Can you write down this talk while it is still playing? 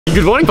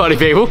Good morning, party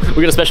people. We've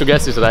got a special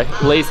guest here today.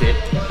 Lee's here.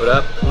 What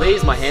up?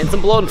 Lee's my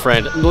handsome blonde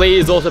friend. Lee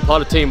is also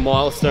part of Team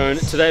Milestone.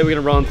 Today we're going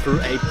to run through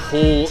a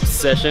pull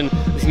session. This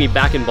is going to be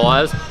back and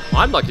biceps.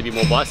 I'd like to be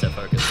more bicep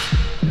focused.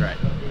 Great.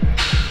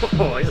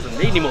 Oh, he doesn't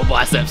need any more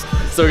biceps.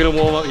 So we're going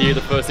to warm up here. The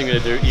first thing we're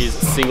going to do is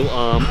single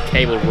arm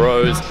cable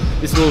rows.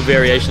 This little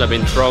variation I've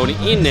been throwing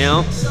in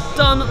now,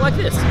 done like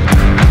this.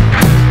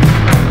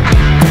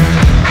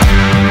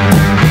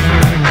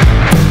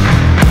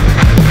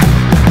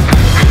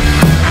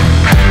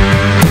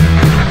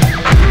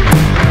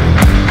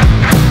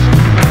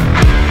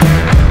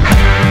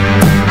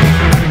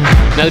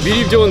 Now the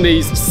beauty of doing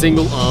these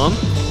single arm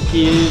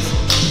is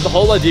the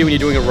whole idea when you're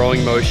doing a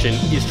rowing motion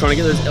is trying to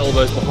get those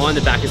elbows behind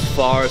the back as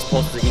far as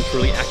possible so you can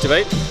truly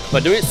activate. By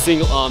doing it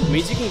single arm, it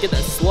means you can get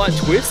that slight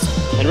twist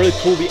and really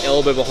pull the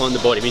elbow behind the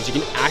body. It means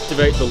you can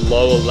activate the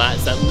lower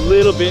lats that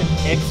little bit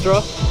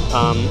extra.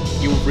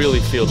 You'll really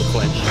feel the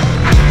clench.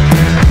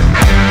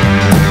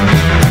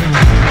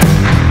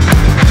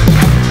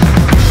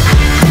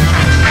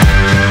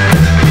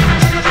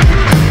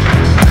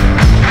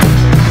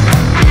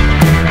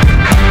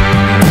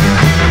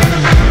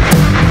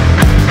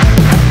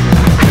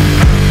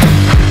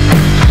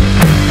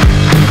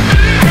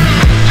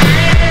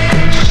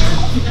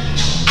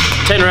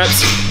 10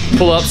 reps,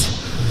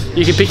 pull-ups.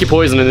 You can pick your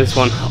poison in this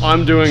one.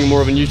 I'm doing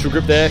more of a neutral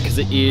grip there because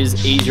it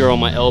is easier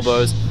on my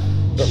elbows.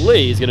 But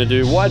Lee is going to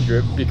do wide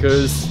grip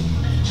because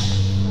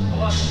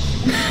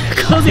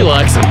he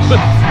likes them.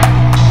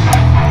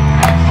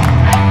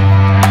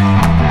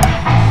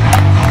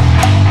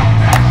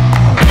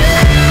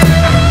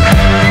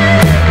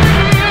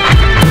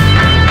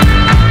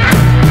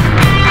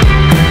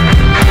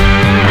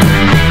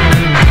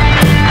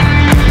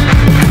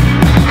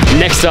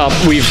 Next up,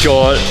 we've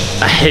got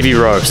a heavy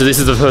row. So this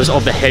is the first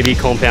of the heavy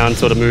compound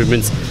sort of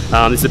movements.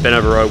 This is a bent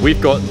over row.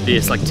 We've got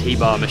this like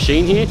T-bar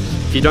machine here.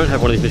 If you don't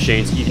have one of these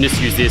machines, you can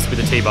just use this with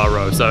a T-bar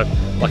row. So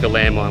like a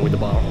landmine with the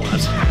bar on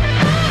it.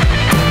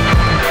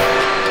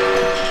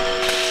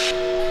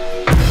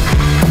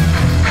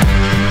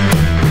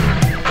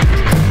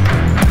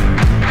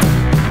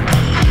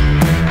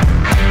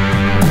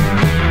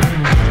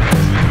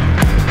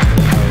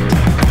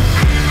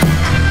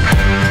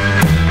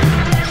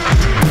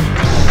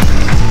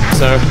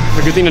 So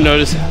a good thing to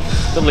notice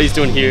that Lee's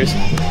doing here is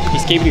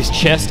he's keeping his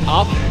chest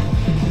up,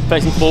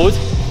 facing forwards.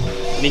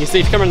 And you can see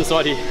if you come around the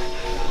side here,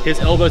 his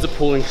elbows are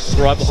pulling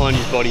right behind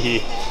his body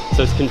here.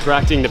 So it's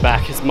contracting the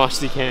back as much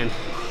as he can,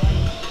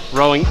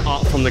 rowing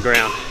up from the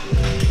ground.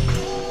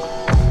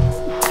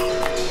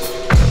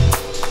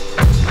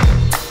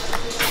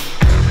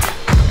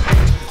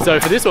 So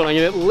for this one, I'm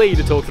going to get Lee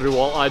to talk through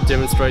while I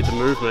demonstrate the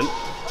movement.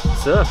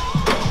 So,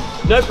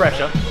 no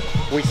pressure.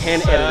 We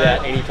can edit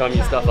out anytime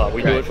you stuff up.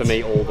 We do it for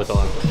me all the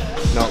time.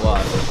 Not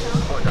live.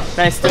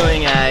 Nate's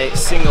doing a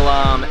single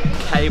arm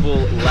cable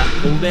lat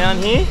pull down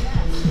here.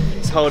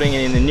 He's holding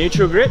it in the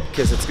neutral grip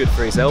because it's good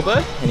for his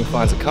elbow and he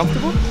finds it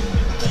comfortable.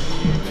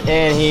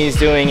 And he's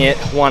doing it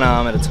one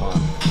arm at a time.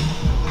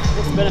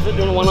 What's the benefit of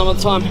doing it one arm at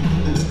a time?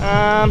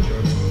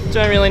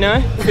 Don't really know.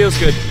 Feels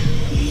good.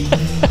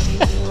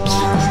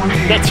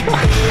 That's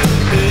right.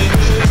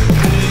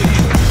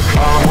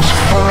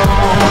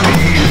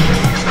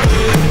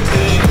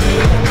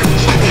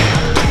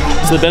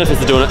 So the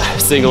benefits of doing it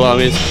single arm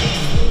is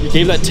you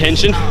keep that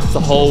tension the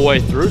whole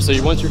way through. So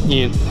once you're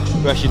in,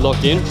 you're actually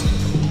locked in,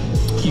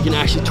 you can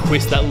actually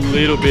twist that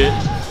little bit.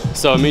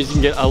 So it means you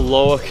can get a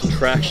lower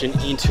contraction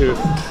into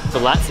the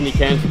lats than you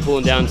can if you're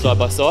pulling down side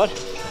by side.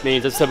 It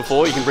means, as I said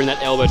before, you can bring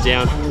that elbow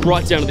down,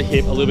 right doing to the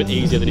hip a little bit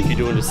easier than if you're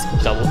doing just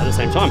double at the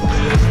same time.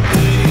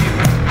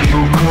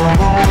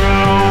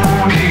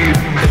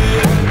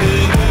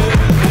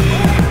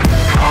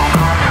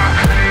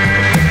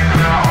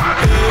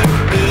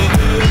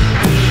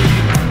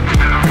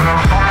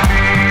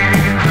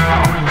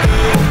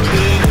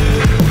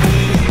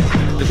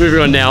 Moving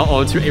on now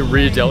onto a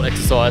rear delt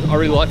exercise. I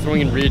really like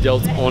throwing in rear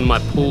delts on my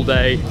pull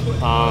day.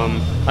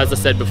 As I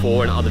said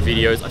before in other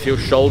videos, I feel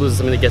shoulders is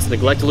something that gets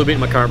neglected a little bit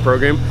in my current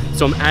program.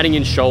 So I'm adding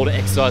in shoulder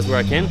exercise where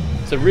I can.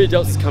 So rear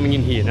delts is coming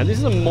in here. Now this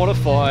is a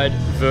modified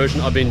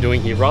version I've been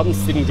doing here. Rather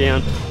than sitting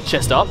down,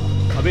 chest up,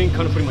 I've been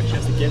kind of putting my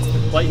chest against the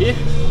plate here.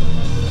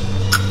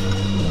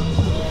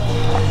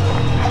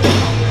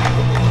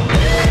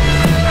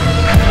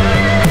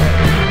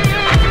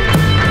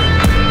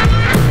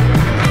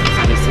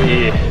 So you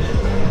see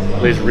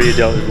his rear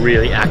delt is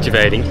really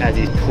activating as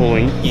he's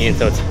pulling in,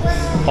 so it's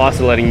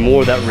isolating more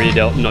of that rear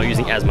delt, not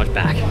using as much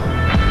back.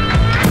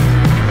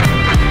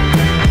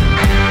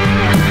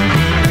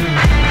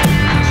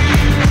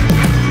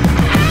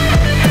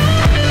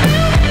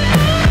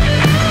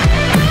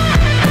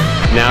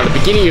 Now, at the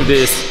beginning of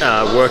this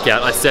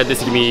workout, I said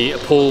this is going to be a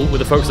pull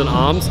with a focus on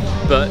arms,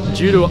 but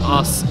due to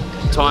us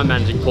time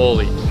managing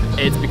poorly,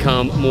 it's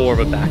become more of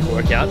a back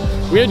workout.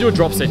 We're going to do a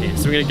drop set here,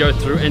 so we're going to go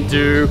through and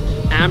do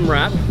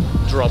AMRAP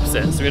drop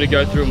set. So we're going to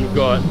go through and we've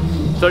got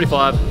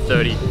 35,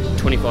 30,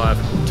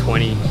 25,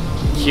 20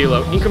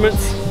 kilo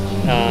increments.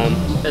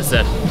 As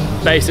I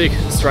said, basic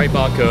straight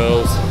bar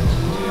curls,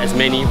 as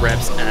many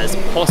reps as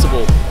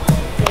possible.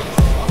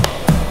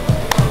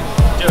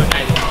 Do it,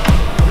 mate.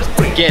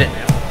 Get it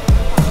now.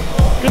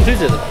 Good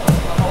enthusiasm.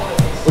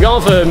 We're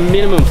going for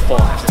minimum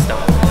 5 to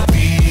start.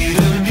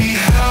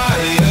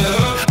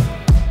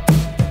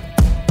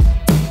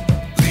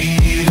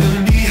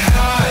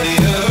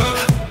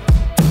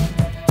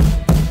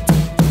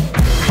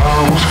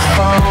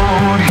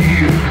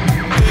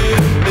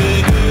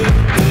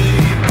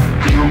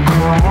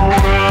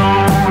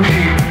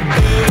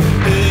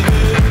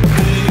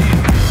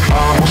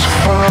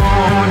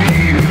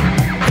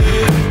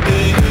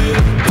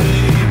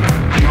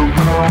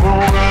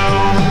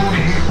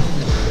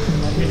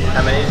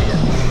 How many did you get?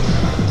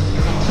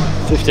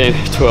 15,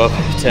 12,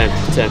 10,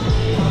 10.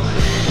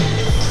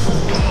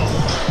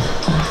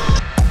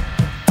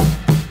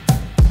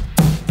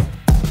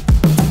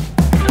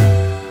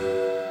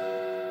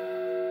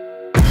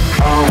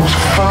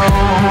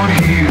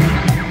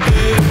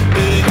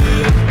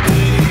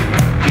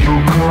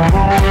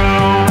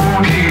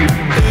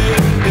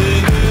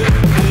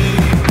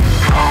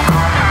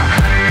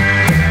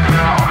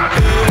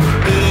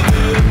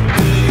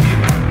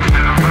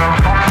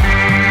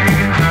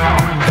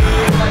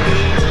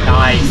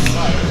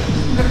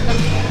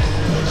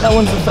 That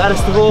one's the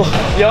fattest of all.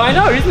 Yeah, I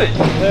know, isn't it?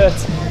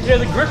 Hurts. Yeah,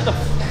 the grip the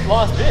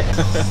last bit.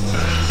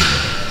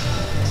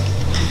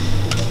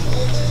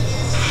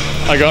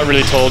 I got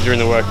really tall during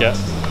the workout.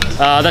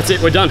 That's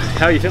it, we're done.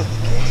 How are you feeling?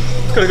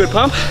 Got a good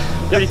pump.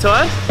 Pretty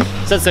tired.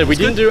 So that said, we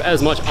didn't do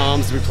as much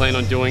arms as we planned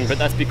on doing, but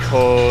that's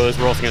because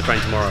we're also going to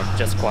train tomorrow,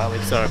 just quietly.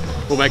 So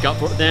we'll make up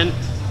for it then.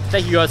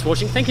 Thank you guys for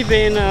watching. Thank you for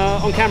being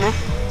on camera.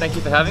 Thank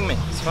you for having me.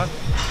 It's fun.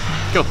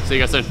 Cool, see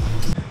you guys soon.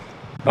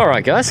 All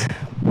right, guys,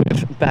 we're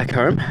back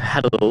home,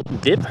 had a little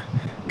dip,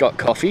 got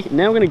coffee.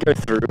 Now we're gonna go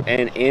through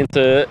and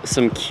answer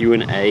some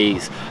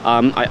Q&As.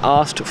 I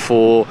asked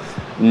for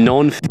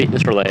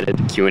non-fitness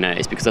related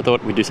Q&As because I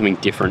thought we'd do something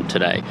different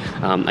today.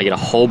 I get a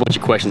whole bunch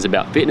of questions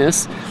about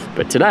fitness,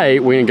 but today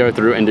we're gonna go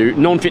through and do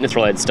non-fitness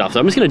related stuff.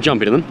 So I'm just gonna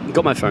jump into them.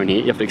 Got my phone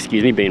here, you have to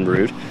excuse me being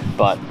rude,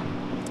 but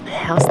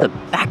how's the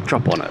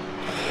backdrop on it?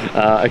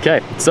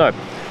 Okay, so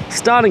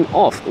starting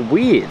off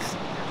with,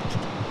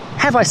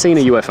 have I seen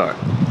a UFO?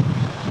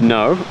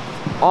 No,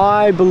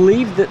 I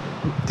believe that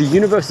the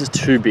universe is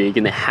too big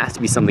and there has to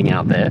be something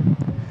out there,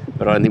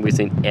 but I don't think we've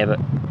seen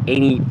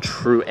any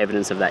true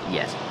evidence of that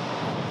yet.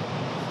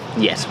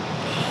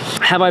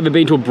 Have I ever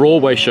been to a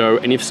Broadway show,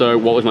 and if so,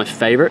 what was my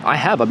favorite? I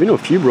have, I've been to a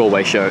few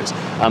Broadway shows.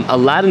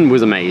 Aladdin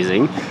was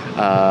amazing,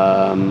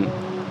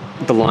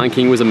 The Lion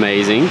King was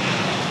amazing.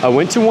 I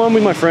went to one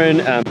with my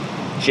friend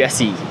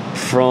Jesse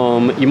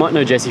from, you might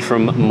know Jesse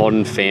from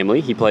Modern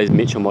Family. He plays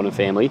Mitch on Modern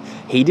Family.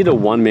 He did a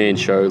one-man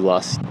show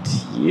last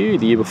year,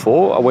 the year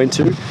before I went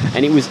to,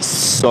 and it was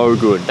so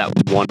good. That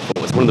was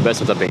wonderful. It's one of the best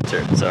ones I've been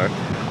to. So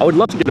I would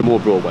love to go to more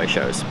Broadway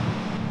shows.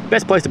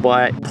 Best place to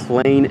buy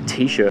plain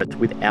t-shirts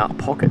without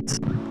pockets.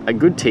 A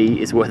good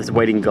tee is worth its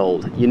weight in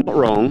gold. You're not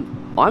wrong.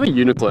 I'm a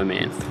Uniqlo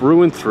man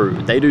through and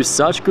through. They do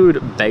such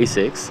good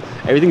basics.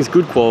 Everything's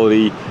good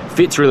quality,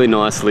 fits really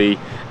nicely,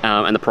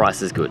 and the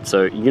price is good.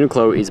 So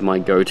Uniqlo is my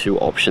go-to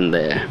option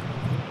there.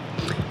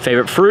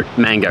 Favorite fruit?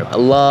 Mango. I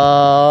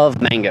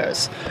love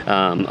mangoes.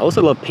 I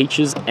also love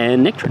peaches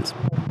and nectarines.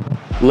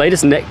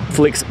 Latest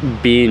Netflix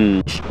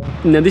binge.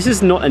 Now this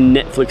is not a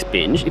Netflix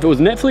binge. If it was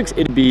Netflix,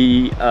 it'd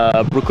be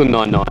Brooklyn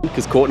Nine-Nine,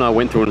 because Court and I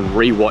went through and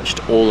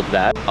rewatched all of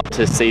that up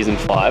to season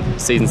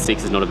 5. Season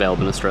 6 is not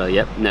available in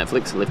Australia yet.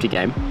 Netflix, lift your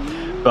game.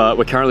 But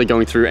we're currently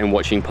going through and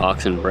watching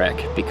Parks and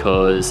Rec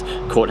because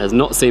Court has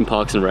not seen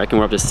Parks and Rec, and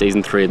we're up to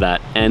season 3 of that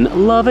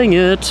and loving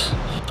it.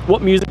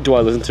 What music do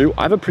I listen to?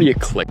 I have a pretty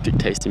eclectic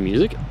taste in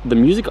music. The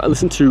music I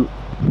listen to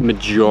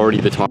majority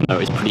of the time though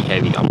is pretty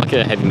heavy. I'm like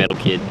a heavy metal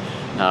kid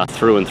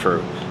through and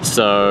through.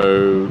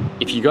 So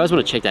if you guys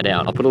want to check that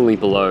out, I'll put a link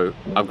below.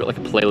 I've got like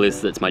a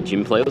playlist that's my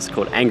gym playlist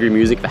called Angry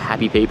Music for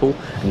Happy People,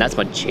 and that's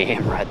my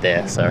jam right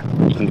there. So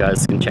you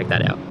guys can check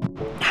that out.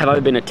 Have I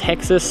been to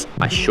Texas?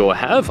 I sure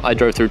have. I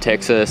drove through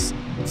Texas,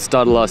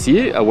 started last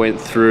year. I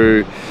went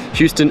through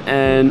Houston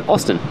and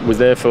Austin. Was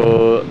there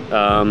for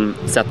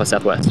South by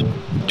Southwest.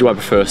 Do I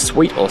prefer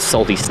sweet or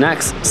salty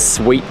snacks?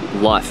 Sweet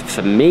life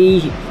for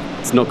me.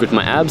 It's not good for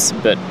my abs,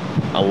 but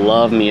I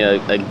love me a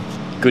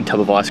good tub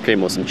of ice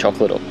cream or some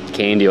chocolate or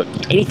candy or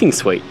anything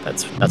sweet.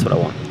 That's what I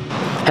want.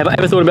 Have I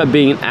ever thought about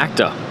being an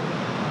actor?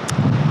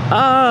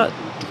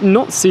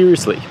 Not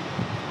seriously.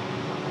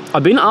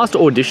 I've been asked to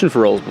audition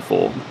for roles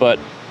before, but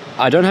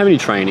I don't have any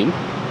training,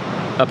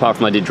 apart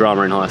from I did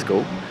drama in high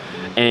school,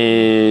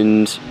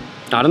 and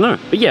I don't know.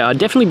 But yeah, I'd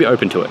definitely be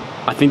open to it.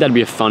 I think that'd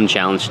be a fun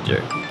challenge to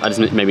do. I just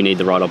maybe need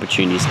the right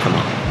opportunities to come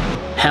up.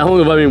 How long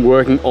have I been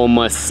working on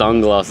my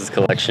sunglasses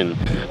collection?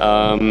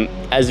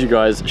 As you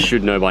guys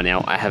should know by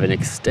now, I have an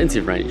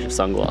extensive range of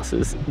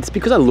sunglasses. It's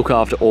because I look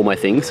after all my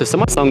things, so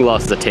some of my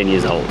sunglasses are 10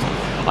 years old.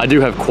 I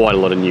do have quite a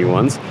lot of new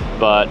ones,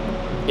 but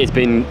it's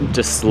been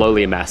just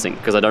slowly amassing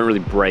because I don't really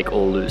break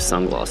or lose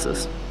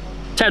sunglasses.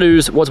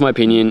 Tattoos, what's my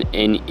opinion?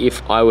 And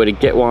if I were to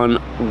get one,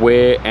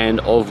 where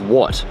and of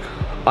what?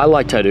 I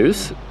like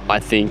tattoos. I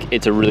think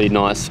it's a really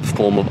nice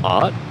form of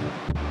art.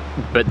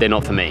 but they're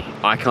not for me.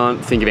 I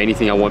can't think of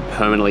anything I want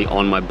permanently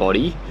on my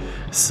body,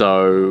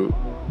 so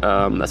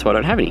that's why I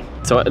don't have any.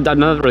 So I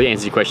know that really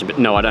answers your question, but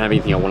no, I don't have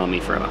anything I want on me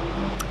forever.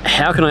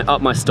 How can I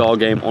up my style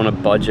game on a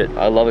budget?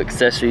 I love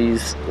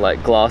accessories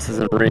like glasses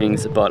and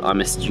rings, but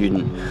I'm a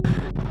student.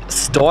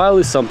 Style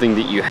is something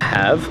that you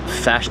have,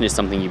 fashion is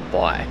something you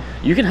buy.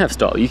 You can have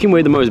style, you can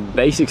wear the most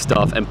basic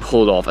stuff and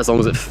pull it off as long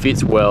as it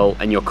fits well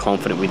and you're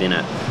confident within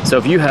it. So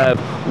if you have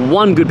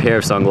one good pair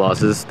of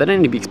sunglasses, they don't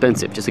need to be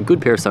expensive, just a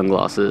good pair of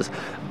sunglasses,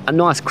 a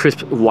nice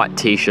crisp white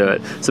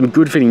t-shirt, some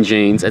good fitting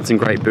jeans and some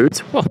great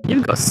boots, well,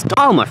 you've got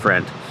style, my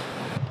friend.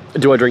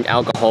 Do I drink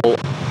alcohol?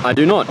 I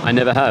do not, I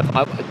never have.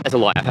 That's a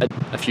lie, I've had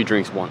a few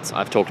drinks once.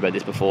 I've talked about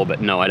this before,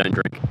 but no, I don't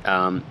drink.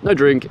 No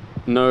drink,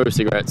 no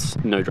cigarettes,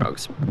 no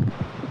drugs.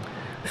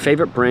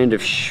 Favorite brand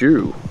of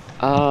shoe?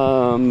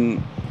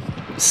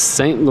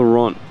 Saint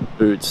Laurent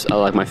boots are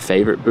like my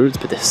favorite boots,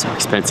 but they're so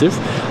expensive.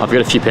 I've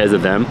got a few pairs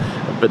of them,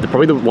 but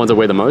probably the ones I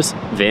wear the most,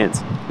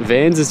 Vans.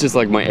 Vans is just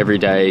like my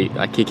everyday,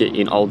 I kick it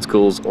in old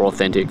schools or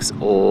authentics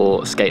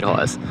or skate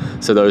highs.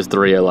 So those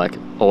three are like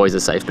always a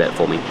safe bet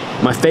for me.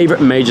 My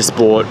favorite major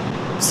sport,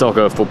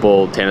 soccer,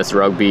 football, tennis,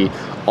 rugby.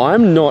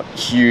 I'm not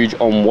huge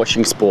on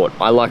watching sport.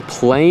 I like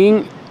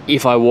playing.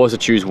 If I was to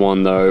choose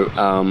one though,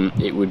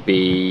 it would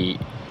be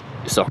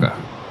soccer,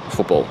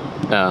 football.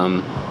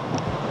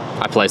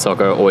 I play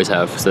soccer, always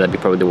have, so that'd be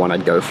probably the one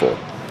I'd go for.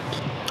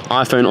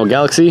 iPhone or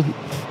Galaxy?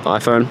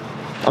 iPhone.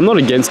 I'm not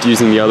against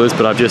using the others,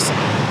 but I've just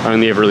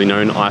only ever really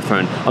known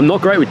iPhone. I'm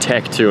not great with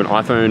tech too, and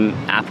iPhone,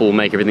 Apple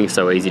make everything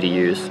so easy to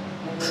use.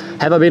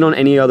 Have I been on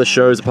any other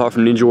shows apart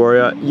from Ninja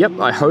Warrior? Yep,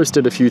 I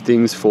hosted a few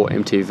things for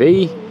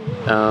MTV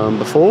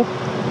before,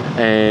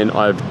 and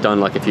I've done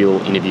like a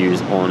few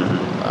interviews on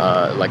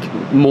like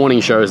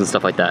morning shows and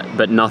stuff like that,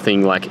 but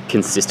nothing like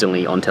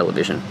consistently on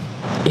television.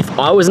 If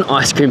I was an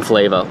ice cream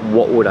flavor,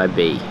 what would I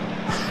be?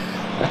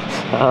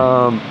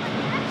 I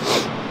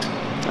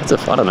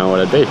don't know what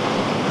I'd be.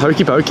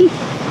 Hokey Pokey?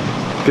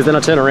 Because then I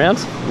turn around,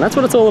 and that's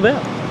what it's all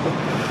about.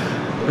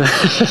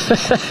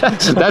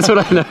 That's what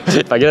I know.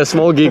 If I get a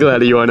small giggle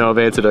out of you, I know I've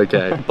answered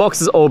okay.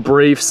 Boxes or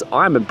briefs?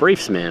 I'm a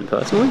briefs man,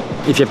 personally.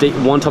 If you have to eat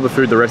one type of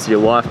food the rest of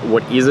your life,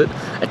 what is it?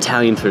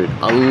 Italian food.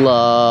 I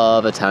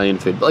love Italian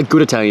food. Like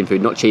good Italian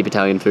food, not cheap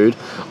Italian food.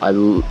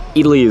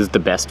 Italy is the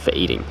best for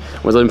eating.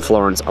 When I was in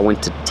Florence, I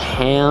went to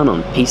town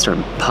on pizza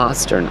and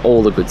pasta and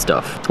all the good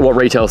stuff. What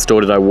retail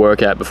store did I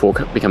work at before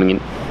becoming an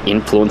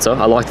influencer?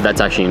 I like that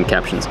that's actually in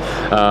captions.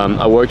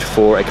 I worked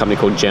for a company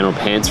called General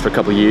Pants for a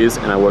couple of years,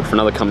 and I worked for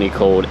another company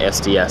called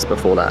SDS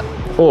before that.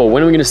 Oh,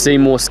 when are we going to see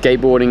more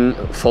skateboarding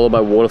followed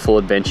by waterfall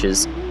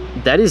adventures?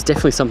 That is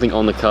definitely something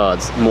on the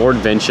cards. More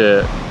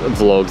adventure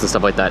vlogs and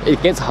stuff like that.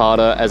 It gets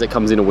harder as it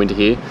comes into winter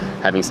here,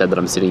 having said that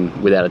I'm sitting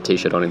without a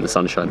t-shirt on in the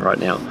sunshine right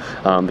now.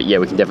 But yeah,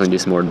 we can definitely do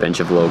some more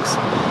adventure vlogs.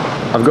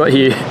 I've got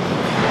here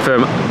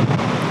from,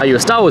 are you a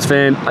Star Wars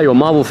fan? Are you a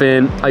Marvel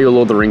fan? Are you a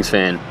Lord of the Rings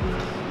fan?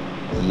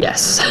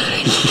 Yes.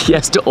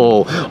 Yes to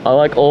all. I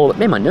like all,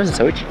 man, my nose is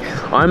so itchy.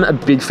 I'm a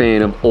big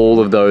fan of all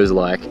of those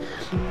like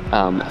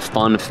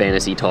fun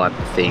fantasy type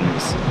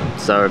things.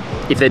 So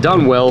if they're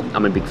done well,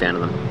 I'm a big fan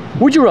of them.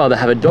 Would you rather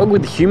have a dog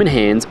with human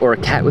hands or a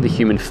cat with a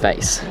human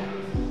face?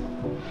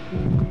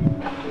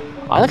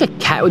 I like a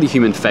cat with a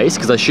human face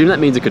because I assume that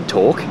means it could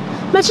talk.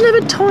 Imagine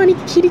having a tiny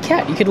kitty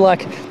cat you could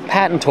like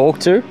pat and talk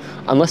to,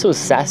 unless it was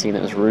sassy and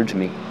it was rude to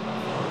me.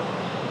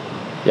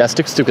 Yeah, I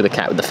stick with a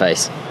cat with the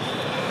face.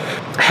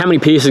 How many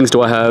piercings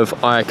do I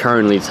have? I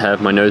currently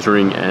have my nose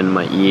ring and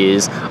my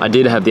ears. I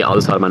did have the other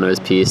side of my nose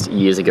pierced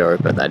years ago,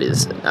 but that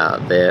is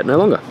there no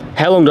longer.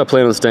 How long do I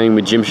plan on staying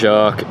with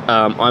Gymshark?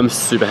 I'm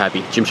super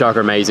happy. Gymshark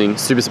are amazing,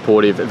 super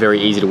supportive, very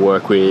easy to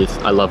work with.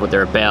 I love what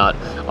they're about.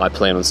 I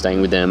plan on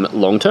staying with them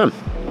long term.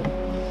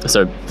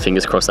 So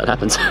fingers crossed that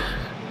happens.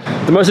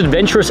 The most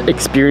adventurous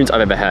experience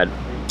I've ever had.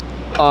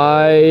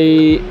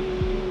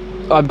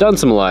 I've done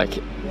some like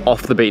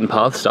off the beaten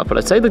path stuff, but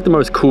I'd say like the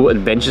most cool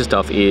adventure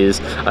stuff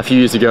is a few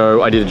years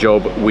ago I did a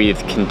job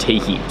with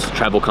Kentucky, it's a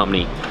travel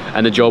company,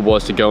 and the job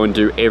was to go and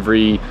do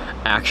every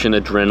action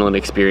adrenaline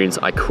experience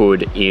I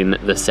could in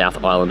the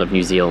South Island of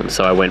New Zealand.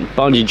 So I went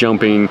bungee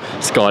jumping,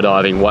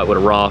 skydiving, whitewater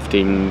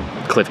rafting,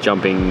 cliff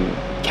jumping,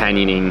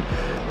 canyoning,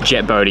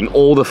 jet boating,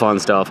 all the fun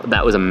stuff.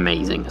 That was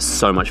amazing,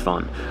 so much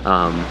fun.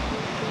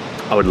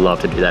 I would love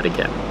to do that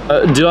again.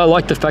 Did I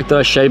like the fact that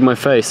I shaved my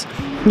face?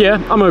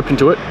 Yeah, I'm open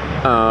to it.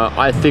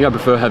 I think I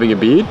prefer having a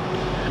beard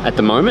at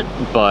the moment,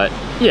 but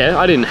yeah,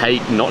 I didn't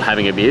hate not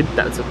having a beard.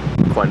 That's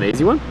quite an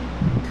easy one.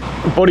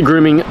 Body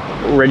grooming,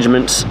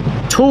 regiments,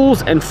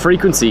 tools and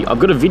frequency. I've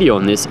got a video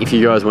on this. If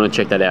you guys want to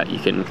check that out, you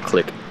can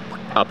click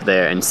up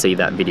there and see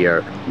that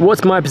video.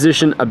 What's my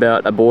position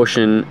about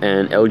abortion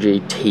and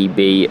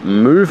LGBT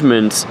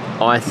movement?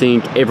 I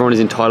think everyone is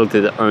entitled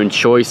to their own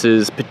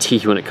choices,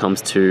 particularly when it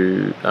comes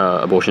to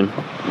abortion.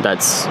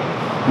 That's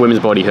women's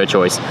body, her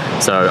choice.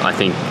 So I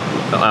think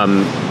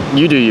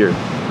you do you.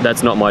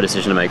 That's not my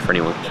decision to make for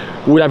anyone.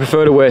 Would I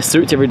prefer to wear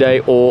suits every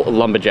day or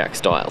lumberjack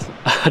style?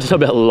 I don't know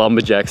about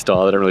lumberjack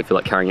style, I don't really feel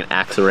like carrying an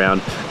axe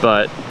around,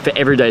 but for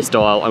everyday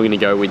style, I'm gonna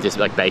go with just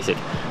like basic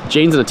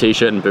jeans and a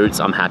t-shirt and boots.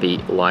 I'm happy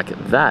like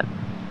that.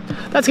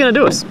 That's gonna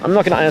do us. I'm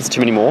not gonna answer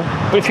too many more,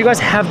 but if you guys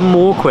have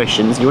more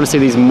questions, you wanna see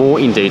these more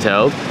in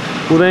detail,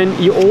 well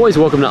then you're always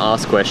welcome to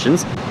ask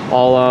questions.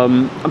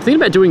 I'm thinking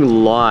about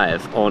doing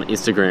live on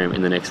Instagram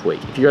in the next week.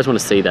 If you guys wanna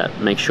see that,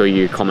 make sure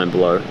you comment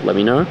below, let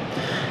me know,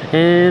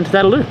 and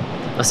that'll do.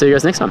 I'll see you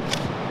guys next time.